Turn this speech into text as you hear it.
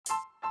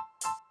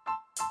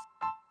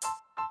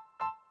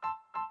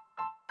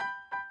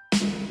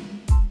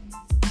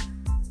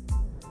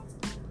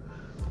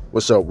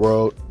What's up,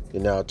 world?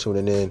 You're now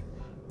tuning in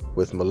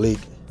with Malik.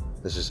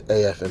 This is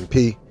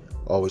AFMP,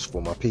 always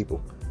for my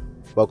people.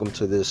 Welcome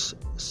to this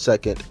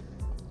second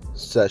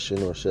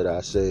session, or should I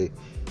say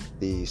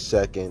the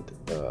second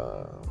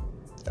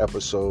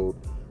episode.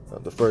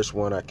 The first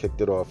one, I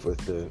kicked it off with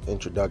the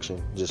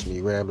introduction, just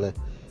me rambling.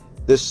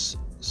 This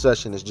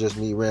session is just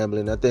me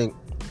rambling. I think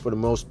for the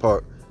most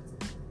part,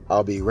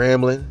 I'll be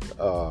rambling.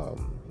 I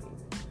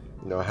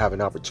have an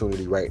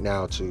opportunity right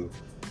now to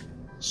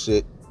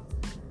sit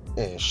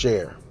and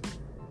share.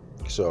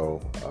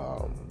 So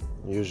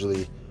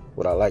usually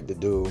what I like to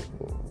do,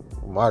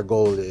 my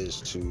goal is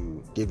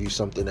to give you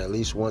something at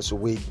least once a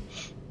week,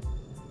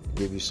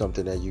 give you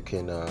something that you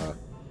can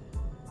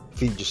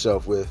feed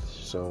yourself with,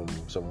 some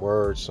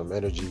words, some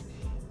energy.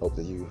 Hope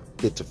that you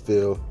get to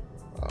feel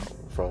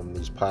from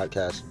these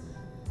podcasts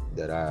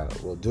that I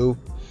will do.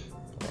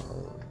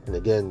 And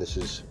again, this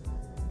is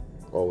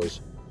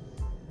always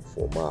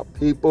for my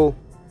people,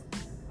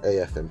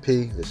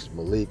 AFMP. This is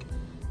Malik.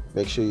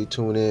 Make sure you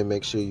tune in.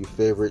 Make sure you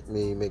favorite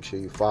me. Make sure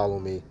you follow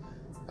me.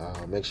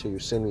 Make sure you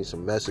send me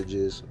some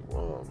messages.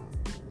 And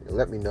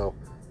let me know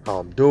how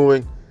I'm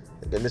doing.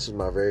 Again, this is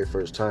my very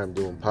first time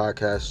doing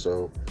podcasts,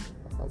 so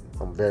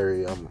I'm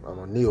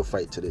a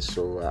neophyte to this.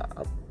 So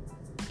I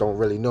don't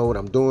really know what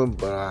I'm doing,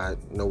 but I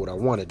know what I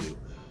want to do.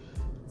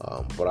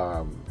 But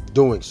I'm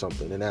doing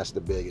something, and that's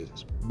the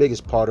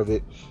biggest part of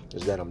it,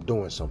 is that I'm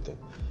doing something.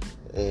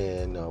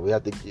 And we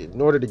have to, in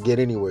order to get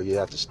anywhere, you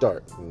have to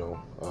start.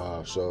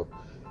 So.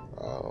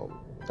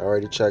 I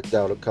already checked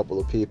out a couple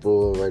of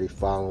people, already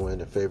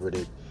following and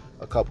favorited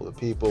a couple of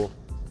people,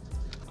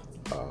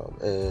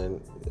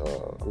 and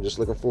I'm just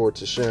looking forward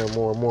to sharing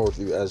more and more with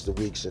you as the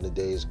weeks and the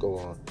days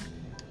go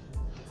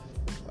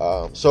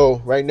on.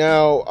 So right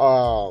now,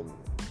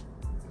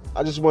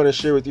 I just want to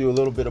share with you a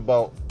little bit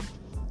about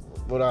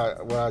what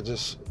I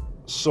just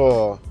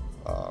saw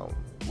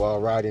while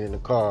riding in the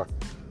car.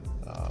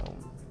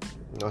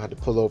 I had to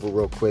pull over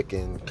real quick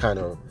and kind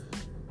of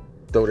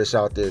throw this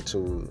out there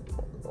to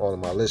all of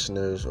my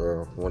listeners,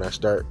 or when I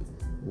start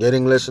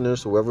getting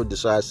listeners, whoever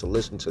decides to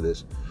listen to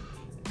this.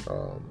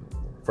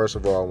 First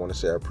of all, I want to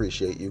say I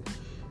appreciate you,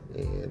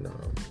 and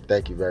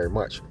thank you very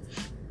much.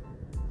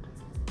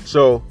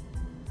 So,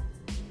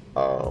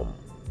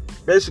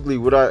 basically,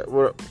 what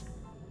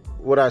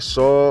I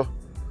saw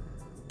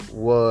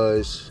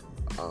was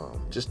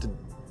just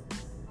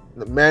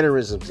the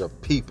mannerisms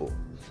of people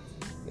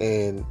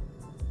and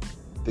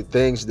the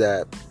things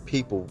that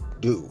people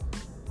do,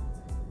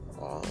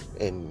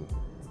 and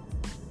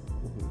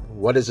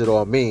what does it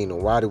all mean,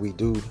 and why do we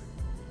do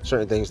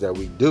certain things that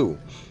we do?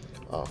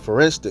 For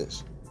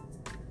instance,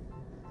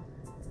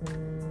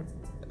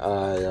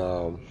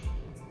 I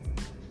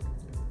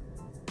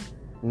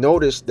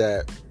noticed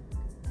that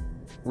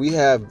we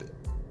have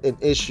an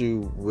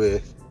issue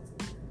with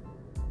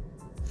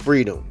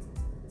freedom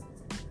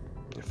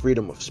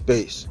of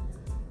space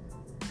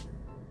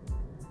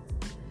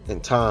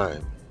and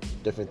time,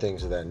 different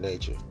things of that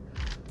nature.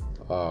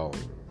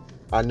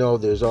 I know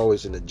there's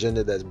always an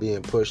agenda that's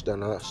being pushed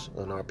on us,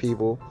 on our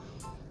people,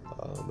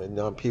 and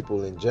on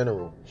people in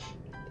general.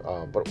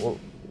 But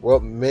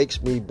what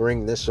makes me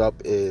bring this up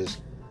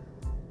is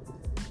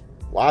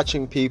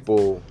watching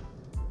people,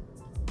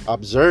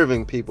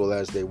 observing people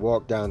as they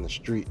walk down the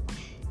street.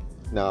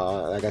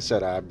 Now, like I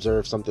said, I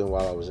observed something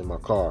while I was in my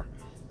car.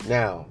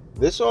 Now,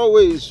 this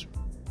always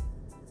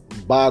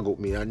boggled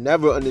me. I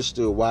never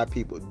understood why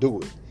people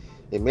do it.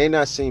 It may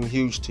not seem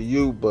huge to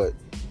you, but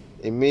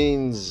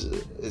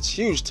it's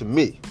huge to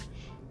me.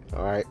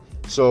 All right.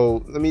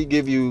 So let me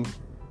give you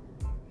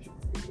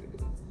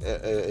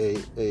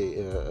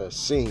a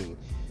scene.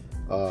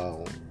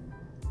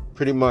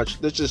 Pretty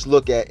much, let's just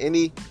look at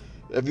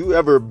have you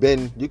ever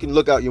been, you can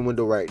look out your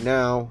window right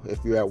now.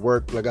 If you're at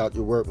work, look out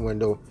your work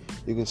window.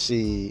 You can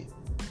see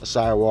a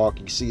sidewalk,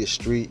 you can see a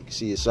street, you can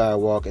see a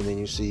sidewalk, and then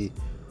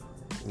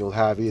you'll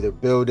have either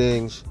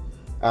buildings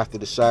after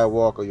the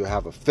sidewalk, or you'll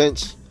have a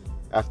fence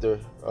after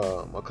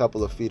a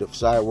couple of feet of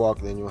sidewalk,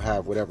 and then you'll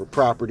have whatever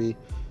property,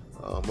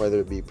 whether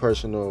it be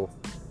personal,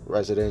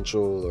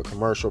 residential, or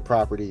commercial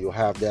property, you'll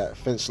have that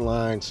fence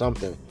line,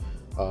 something.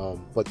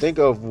 But think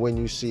of when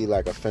you see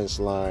like a fence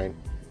line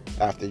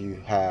after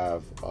you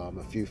have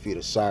a few feet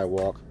of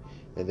sidewalk,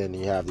 and then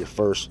you have your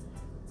first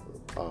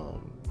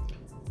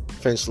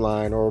fence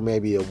line, or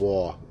maybe a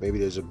wall, maybe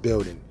there's a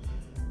building.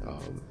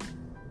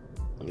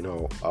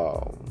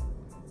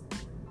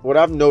 What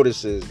I've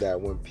noticed is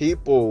that when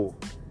people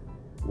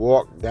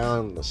walk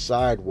down the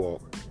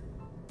sidewalk,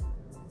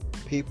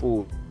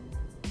 people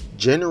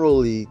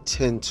generally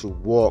tend to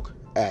walk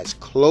as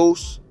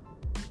close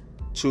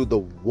to the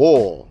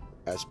wall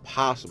as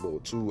possible,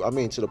 to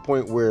the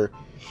point where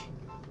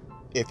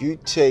if you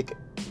take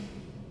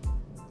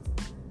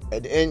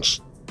an inch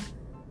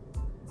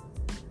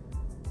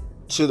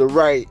to the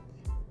right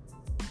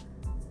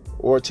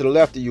or to the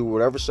left of you,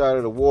 whatever side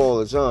of the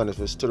wall is on, if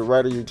it's to the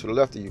right of you, to the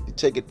left of you, if you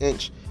take an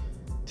inch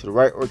to the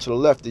right or to the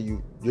left of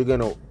you, you're going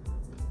to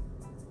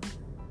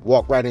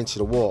walk right into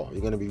the wall.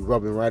 You're going to be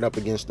rubbing right up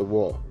against the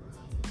wall.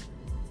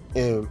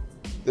 And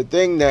the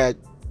thing that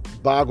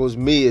boggles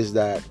me is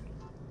that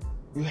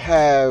you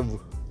have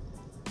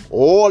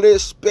all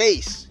this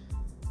space,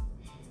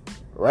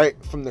 right,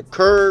 from the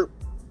curb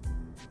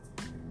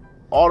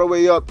all the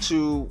way up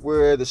to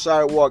where the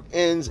sidewalk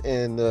ends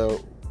and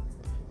the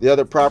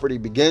other property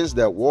begins,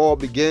 that wall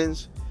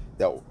begins,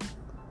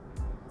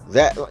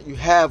 that you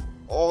have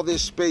all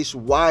this space.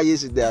 Why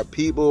is it that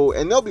people,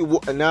 and they'll be,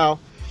 now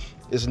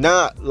it's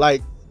not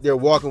like they're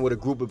walking with a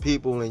group of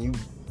people and you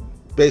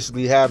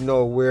basically have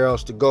nowhere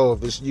else to go.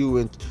 If it's you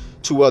and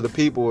two other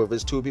people, or if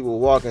it's two people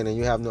walking and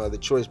you have no other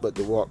choice but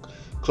to walk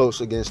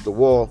close against the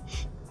wall.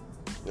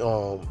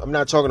 I'm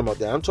not talking about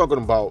that. I'm talking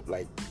about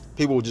like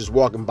people just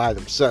walking by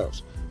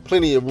themselves.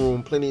 Plenty of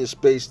room, plenty of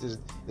space.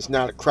 It's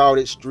not a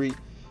crowded street.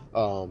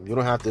 You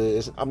don't have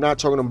to. I'm not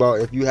talking about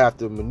if you have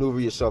to maneuver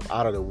yourself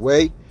out of the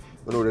way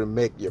in order to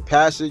make your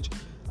passage.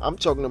 I'm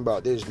talking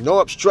about there's no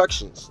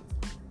obstructions.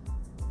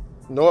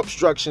 No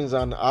obstructions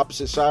on the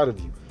opposite side of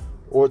you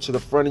or to the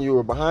front of you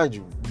or behind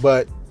you.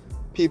 But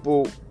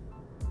people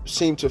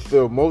seem to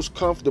feel most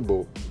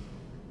comfortable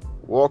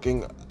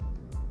walking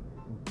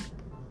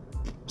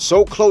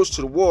so close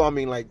to the wall. I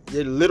mean, like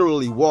they're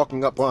literally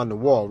walking up on the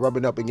wall,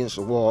 rubbing up against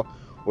the wall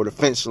or the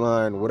fence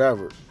line,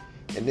 whatever.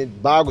 And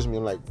it boggles me.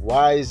 Like,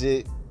 why is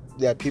it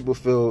that people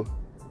feel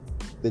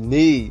the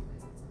need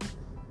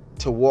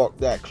to walk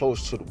that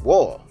close to the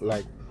wall?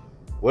 Like,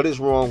 what is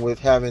wrong with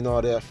having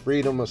all that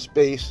freedom of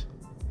space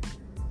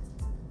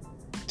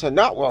to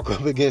not walk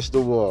up against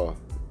the wall?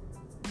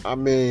 I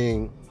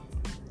mean,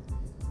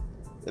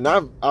 and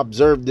I've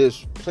observed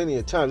this plenty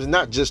of times.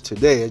 Not just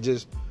today.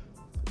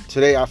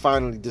 Today I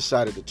finally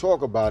decided to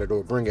talk about it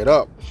or bring it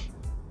up.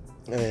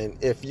 And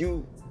if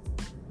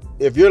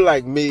you're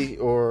like me,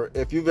 or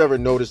if you've ever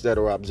noticed that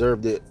or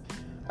observed it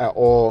at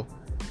all,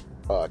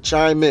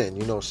 chime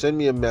in. Send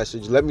me a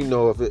message. Let me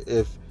know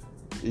if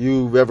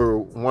you've ever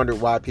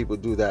wondered why people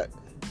do that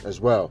as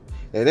well.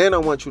 And then I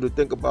want you to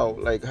think about,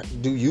 like,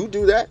 do you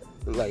do that?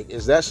 Like,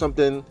 is that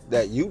something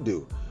that you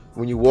do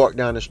when you walk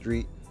down the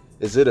street?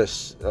 Is it a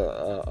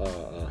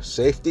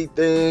safety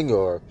thing,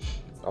 or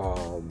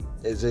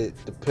does it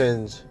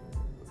depend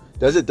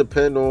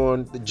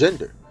on the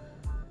gender?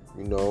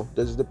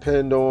 Does it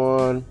depend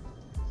on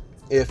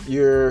if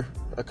you're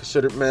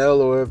considered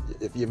male or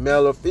if you're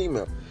male or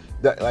female?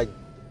 That, like,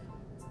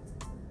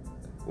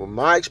 from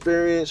my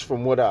experience,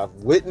 from what I've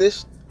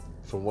witnessed,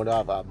 from what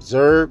I've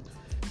observed,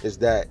 is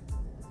that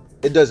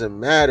it doesn't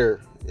matter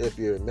if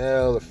you're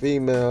male or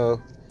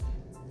female.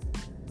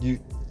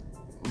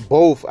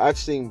 I've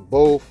seen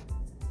both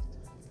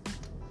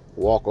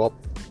walk up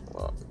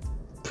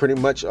pretty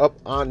much up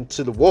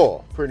onto the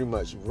wall, pretty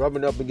much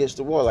rubbing up against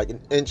the wall, like an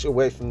inch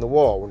away from the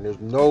wall, when there's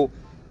no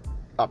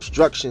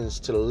obstructions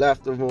to the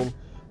left of them,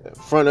 in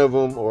front of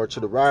them, or to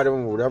the right of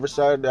them, whatever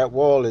side that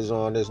wall is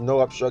on. There's no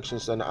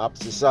obstructions on the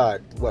opposite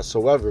side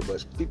whatsoever.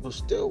 But people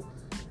still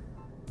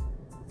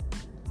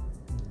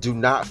do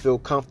not feel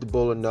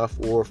comfortable enough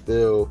or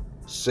feel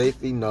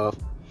safe enough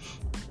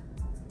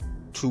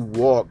to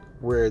walk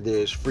where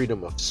there's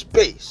freedom of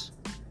space.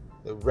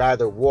 They'd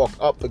rather walk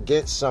up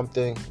against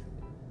something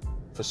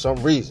for some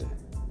reason.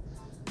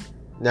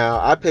 Now,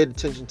 I paid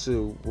attention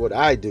to what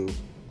I do.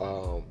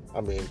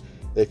 I mean,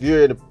 if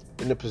you're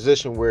in a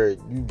position where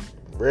you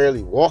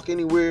rarely walk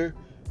anywhere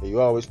and you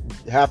always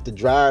have to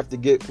drive to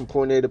get from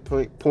point A to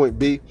point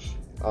B,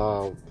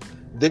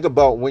 think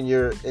about when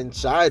you're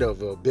inside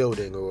of a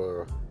building,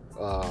 or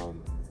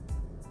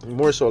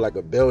more so like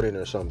a building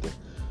or something.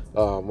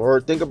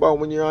 Or think about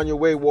when you're on your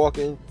way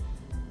walking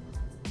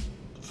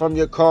from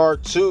your car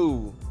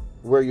to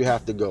where you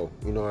have to go.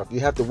 If you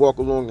have to walk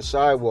along the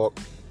sidewalk,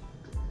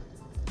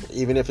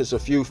 even if it's a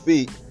few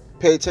feet,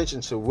 pay attention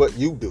to what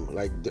you do.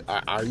 Like,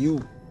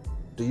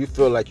 do you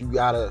feel like you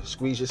gotta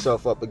squeeze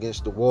yourself up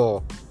against the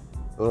wall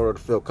in order to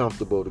feel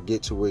comfortable to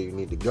get to where you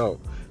need to go?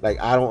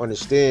 Like, I don't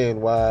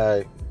understand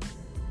why.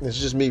 It's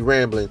just me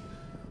rambling,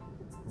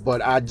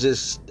 but I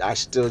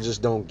still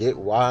just don't get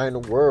why in the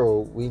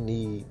world we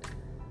need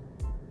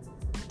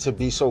to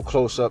be so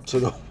close up to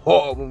the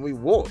wall when we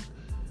walk.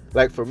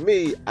 Like, for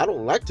me, I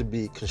don't like to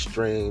be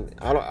constrained.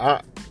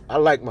 I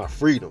like my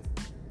freedom.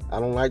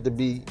 I don't like to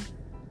be,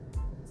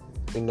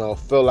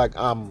 feel like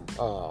I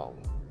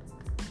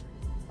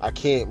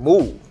can't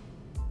move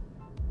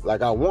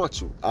like I want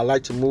to. I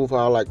like to move how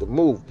I like to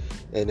move.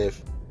 And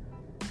if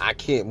I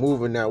can't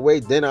move in that way,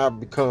 then I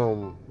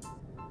become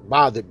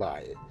bothered by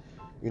it.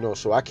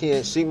 So I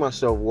can't see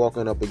myself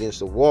walking up against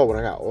the wall when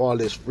I got all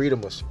this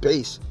freedom of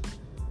space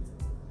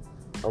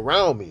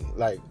around me.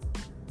 Like,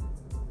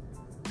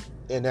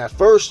 and at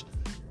first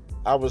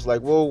I was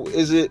like, well,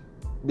 is it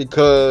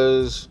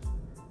because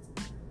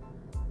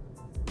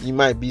you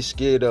might be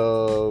scared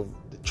of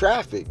the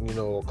traffic,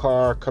 a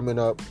car coming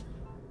up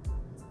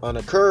on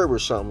a curb or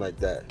something like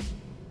that?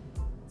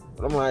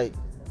 But I'm like,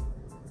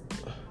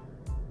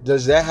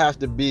 does that have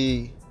to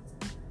be?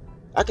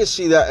 I can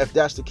see that if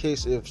that's the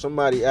case, if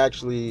somebody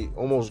actually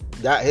almost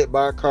got hit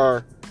by a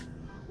car,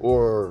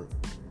 or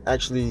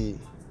actually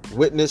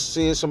witnessed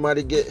seeing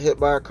somebody get hit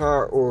by a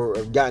car, or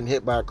have gotten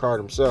hit by a car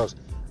themselves.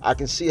 I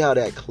can see how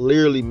that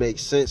clearly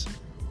makes sense.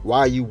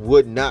 Why you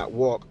would not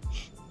walk?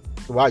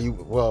 Why you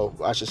would walk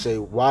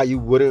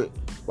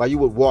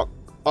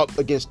up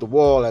against the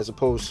wall as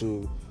opposed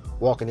to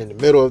walking in the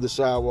middle of the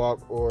sidewalk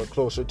or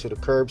closer to the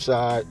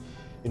curbside.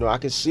 I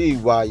can see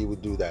why you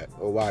would do that,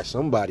 or why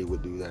somebody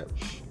would do that.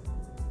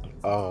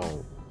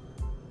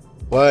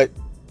 But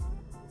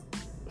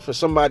for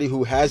somebody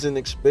who hasn't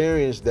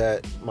experienced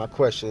that, my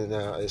question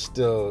now is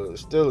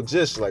still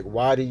exists. Like,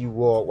 why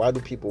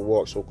do people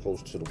walk so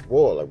close to the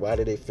wall? Like, why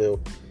do they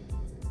feel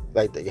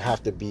like they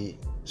have to be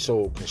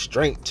so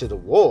constrained to the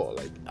wall?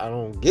 Like, I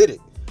don't get it.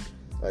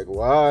 Like,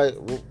 why?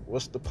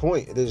 What's the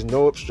point? There's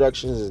no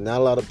obstructions. There's not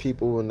a lot of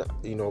people,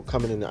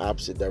 coming in the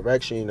opposite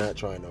direction. You're not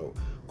trying to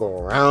go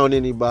around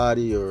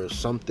anybody or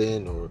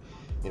something, or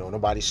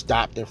nobody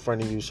stopped in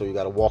front of you, so you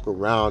got to walk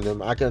around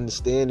them. I can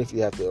understand if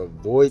you have to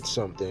avoid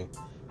something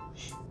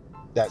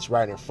that's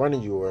right in front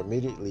of you or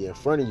immediately in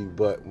front of you,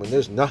 but when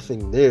there's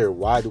nothing there,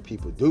 why do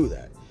people do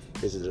that?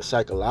 Is it a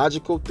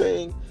psychological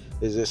thing?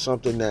 Is it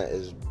something that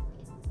is,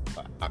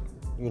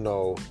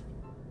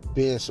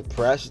 being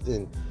suppressed?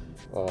 And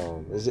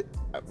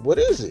what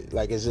is it?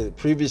 Like, is it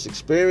previous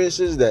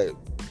experiences that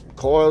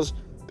cause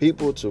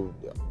people to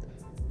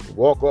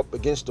walk up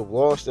against the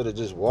wall instead of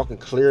just walking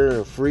clear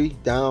and free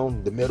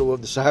down the middle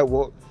of the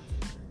sidewalk?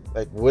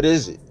 Like, what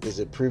is it? Is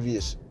it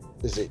traumas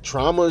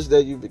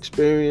that you've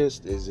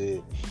experienced? Is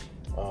it,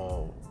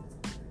 or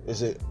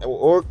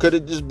could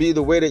it just be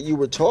the way that you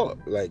were taught?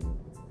 Like,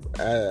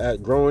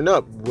 at growing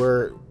up,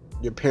 where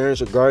your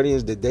parents or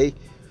guardians, did they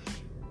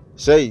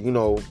say,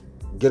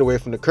 get away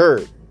from the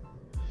curb,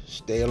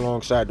 stay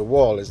alongside the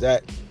wall? Was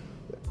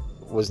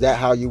that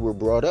how you were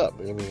brought up?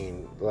 I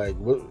mean, like,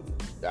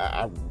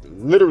 I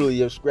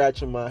literally am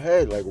scratching my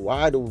head. Like,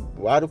 why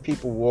do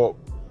people walk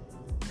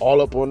all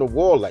up on the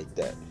wall like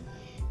that?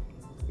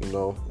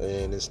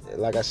 And it's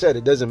like I said,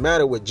 it doesn't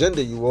matter what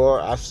gender you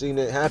are. I've seen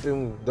it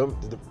happen.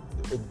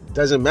 It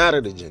doesn't matter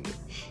the gender.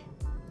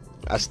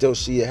 I still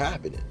see it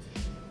happening.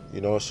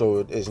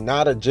 So it's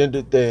not a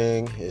gender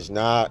thing. It's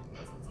not.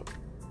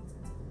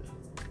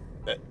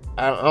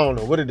 I don't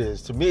know what it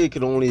is. To me, it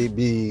can only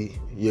be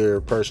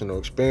your personal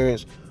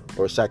experience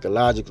or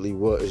psychologically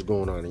what is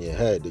going on in your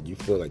head, that you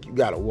feel like you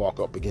got to walk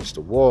up against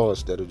the wall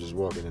instead of just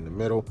walking in the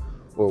middle,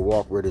 or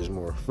walk where there's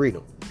more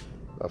freedom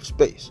of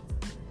space.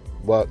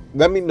 But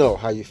let me know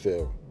how you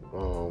feel.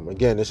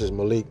 Again, this is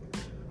Malik,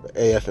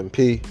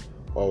 AFMP,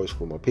 always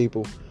for my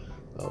people.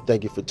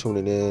 Thank you for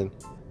tuning in.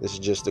 This is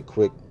just a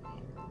quick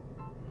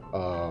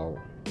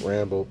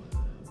ramble,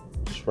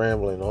 just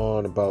rambling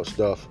on about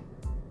stuff.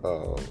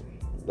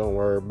 Don't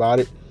worry about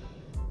it.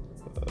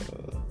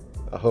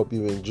 I hope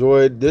you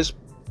enjoyed this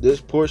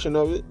portion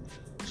of it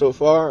so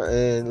far,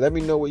 and let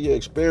me know what your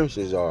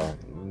experiences are. I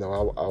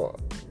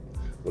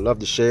would love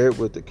to share it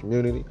with the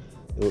community,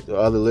 with the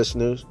other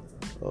listeners.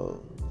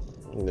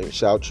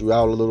 Shout you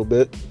out a little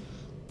bit.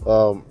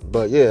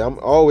 But yeah, I'm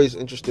always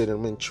interested and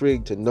I'm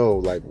intrigued to know,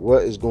 like,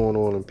 what is going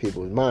on in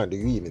people's mind. Do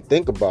you even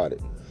think about it?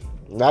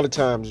 A lot of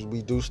times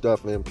we do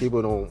stuff and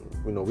people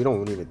don't, we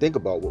don't even think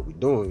about what we're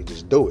doing. We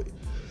just do it,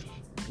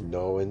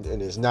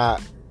 and it's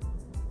not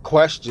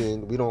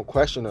questioned. We don't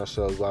question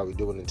ourselves why we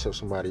do it until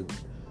somebody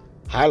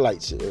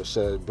highlights it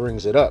or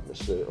brings it up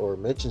or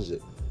mentions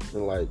it.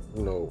 And like,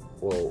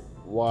 well,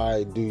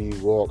 why do you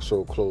walk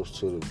so close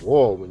to the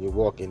wall when you're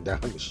walking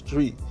down the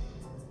street?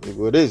 Like,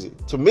 what is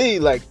it? To me,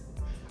 like,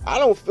 I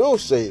don't feel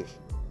safe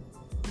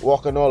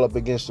walking all up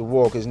against the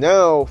wall, because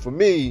now for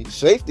me,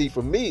 safety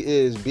for me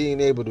is being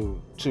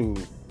able to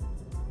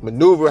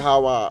maneuver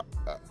how I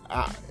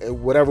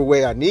whatever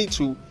way I need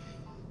to,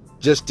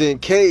 just in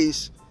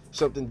case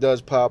something does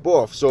pop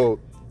off. So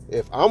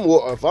if I'm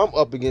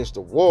up against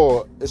the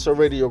wall, it's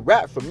already a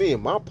wrap for me.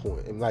 In my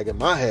point, and like in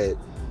my head,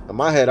 I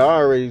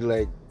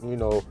already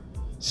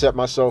set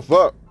myself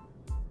up,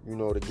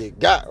 to get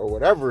got or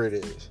whatever it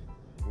is,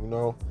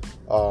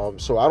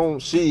 So I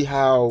don't see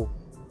how,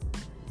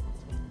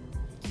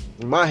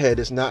 in my head,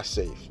 it's not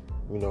safe,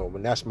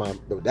 and that's my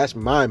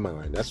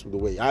mind. That's the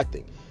way I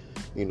think.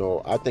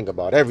 I think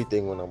about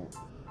everything when I'm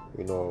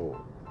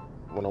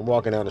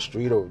walking down the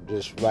street, or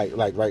just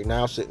like right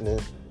now, sitting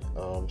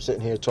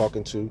here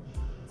talking to,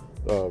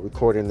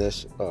 recording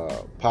this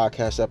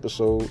podcast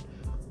episode.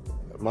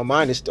 My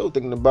mind is still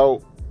thinking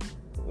about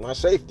my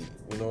safety,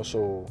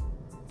 so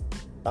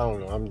I don't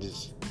know.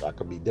 I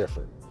could be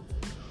different.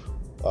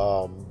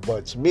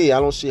 But to me, I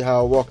don't see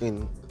how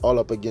walking all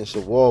up against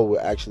the wall would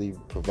actually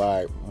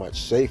provide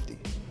much safety,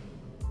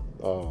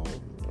 or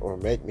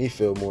make me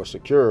feel more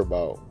secure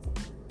about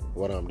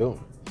what I'm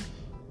doing.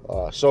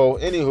 So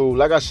anywho,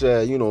 like I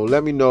said,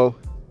 let me know,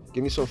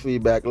 give me some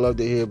feedback. Love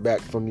to hear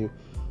back from you.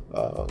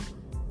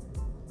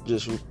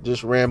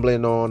 Just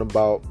rambling on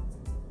about,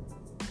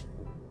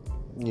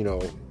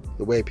 the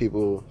way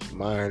people's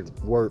minds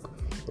work,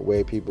 the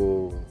way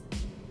people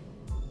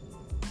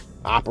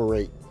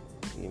operate,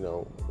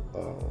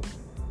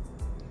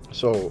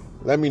 so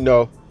let me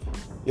know.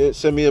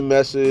 Send me a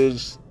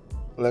message.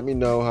 Let me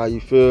know how you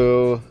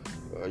feel,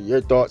 your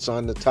thoughts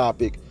on the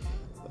topic,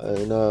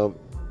 and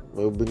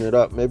We'll bring it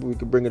up. Maybe we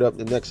could bring it up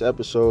the next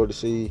episode to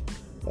see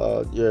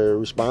your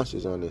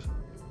responses on this.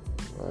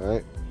 All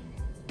right.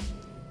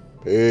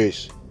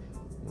 Peace.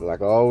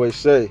 Like I always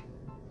say,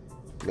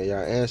 may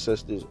our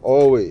ancestors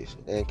always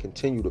and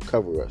continue to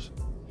cover us.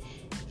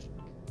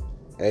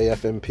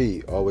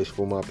 AFMP, always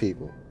for my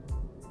people.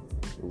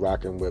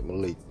 Rocking with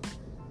Malik.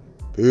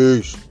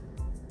 Peace.